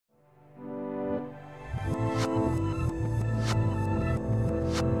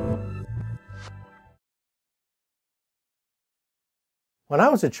When I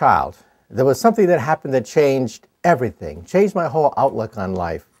was a child, there was something that happened that changed everything, changed my whole outlook on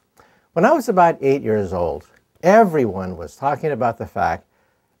life. When I was about 8 years old, everyone was talking about the fact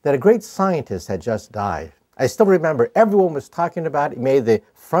that a great scientist had just died. I still remember everyone was talking about it. It made the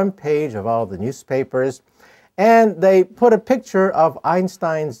front page of all the newspapers, and they put a picture of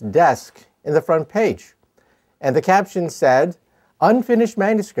Einstein's desk in the front page. And the caption said, "Unfinished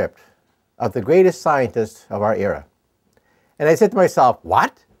manuscript of the greatest scientist of our era." And I said to myself,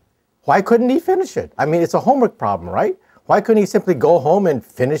 what? Why couldn't he finish it? I mean, it's a homework problem, right? Why couldn't he simply go home and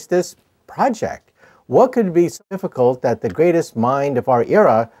finish this project? What could be so difficult that the greatest mind of our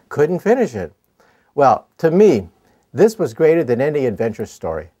era couldn't finish it? Well, to me, this was greater than any adventure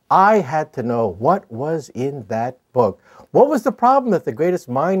story. I had to know what was in that book. What was the problem that the greatest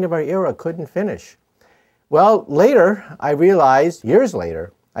mind of our era couldn't finish? Well, later, I realized, years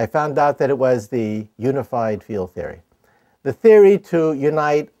later, I found out that it was the unified field theory. The theory to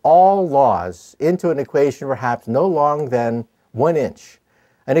unite all laws into an equation perhaps no longer than 1 inch.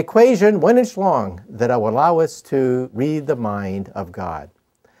 An equation 1 inch long that will allow us to read the mind of God.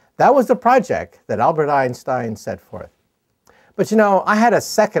 That was the project that Albert Einstein set forth. But you know, I had a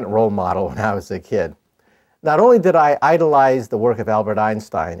second role model when I was a kid. Not only did I idolize the work of Albert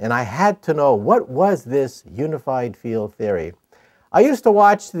Einstein, and I had to know what was this unified field theory. I used to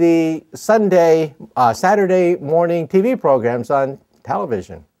watch the Saturday morning TV programs on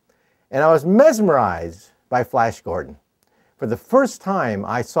television, and I was mesmerized by Flash Gordon. For the first time,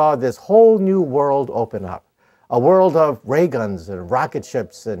 I saw this whole new world open up, a world of ray guns and rocket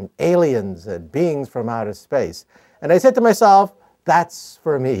ships and aliens and beings from outer space. And I said to myself, that's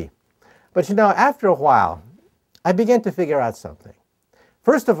for me. But you know, after a while, I began to figure out something.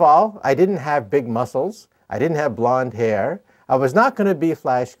 First of all, I didn't have big muscles. I didn't have blonde hair. I was not going to be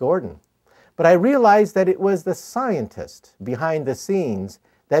Flash Gordon. But I realized that it was the scientist behind the scenes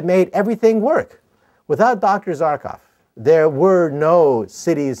that made everything work. Without Dr. Zarkov, there were no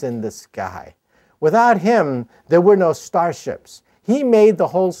cities in the sky. Without him, there were no starships. He made the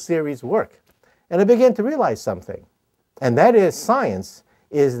whole series work. And I began to realize something. And that is, science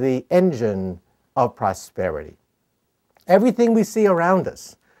is the engine of prosperity. Everything we see around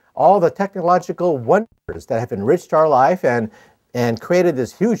us, all the technological wonders that have enriched our life and created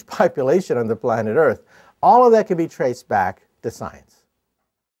this huge population on the planet Earth, all of that can be traced back to science.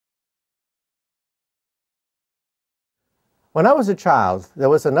 When I was a child, there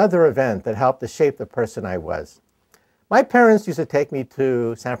was another event that helped to shape the person I was. My parents used to take me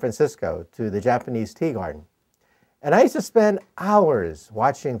to San Francisco, to the Japanese tea garden. And I used to spend hours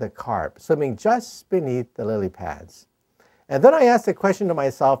watching the carp swimming just beneath the lily pads. And then I asked a question to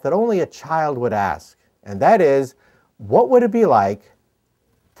myself that only a child would ask, and that is, what would it be like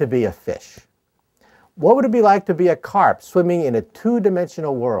to be a fish? What would it be like to be a carp swimming in a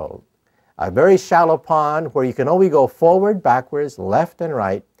two-dimensional world? A very shallow pond where you can only go forward, backwards, left, and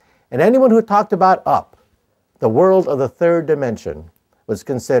right. And anyone who talked about up, the world of the third dimension, was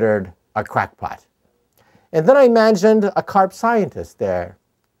considered a crackpot. And then I imagined a carp scientist there.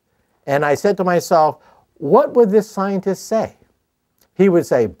 And I said to myself, what would this scientist say? He would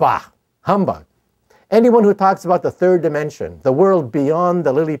say, bah, humbug. Anyone who talks about the third dimension, the world beyond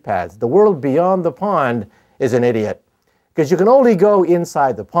the lily pads, the world beyond the pond, is an idiot. Because you can only go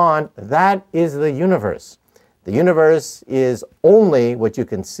inside the pond. That is the universe. The universe is only what you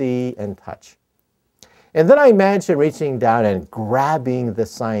can see and touch. And then I imagined reaching down and grabbing the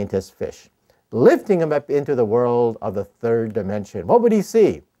scientist's fish, lifting him up into the world of the third dimension. What would he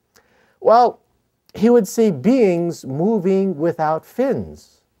see? Well, he would see beings moving without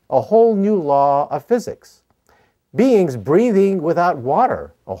fins, a whole new law of physics. Beings breathing without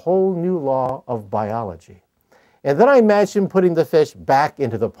water, a whole new law of biology. And then I imagined putting the fish back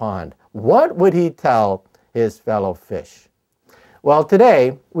into the pond. What would he tell his fellow fish? Well,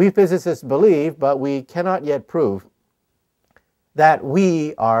 today, we physicists believe, but we cannot yet prove, that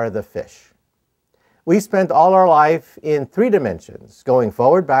we are the fish. We spent all our life in 3 dimensions, going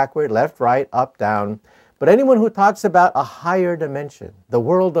forward, backward, left, right, up, down. But anyone who talks about a higher dimension, the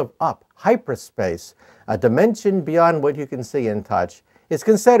world of up, hyperspace, a dimension beyond what you can see and touch, is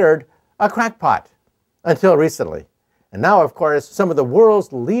considered a crackpot until recently. And now, of course, some of the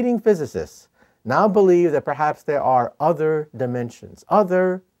world's leading physicists now believe that perhaps there are other dimensions,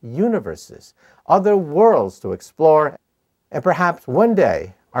 other universes, other worlds to explore, and perhaps one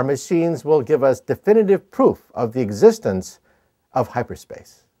day our machines will give us definitive proof of the existence of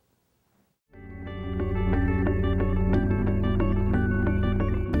hyperspace.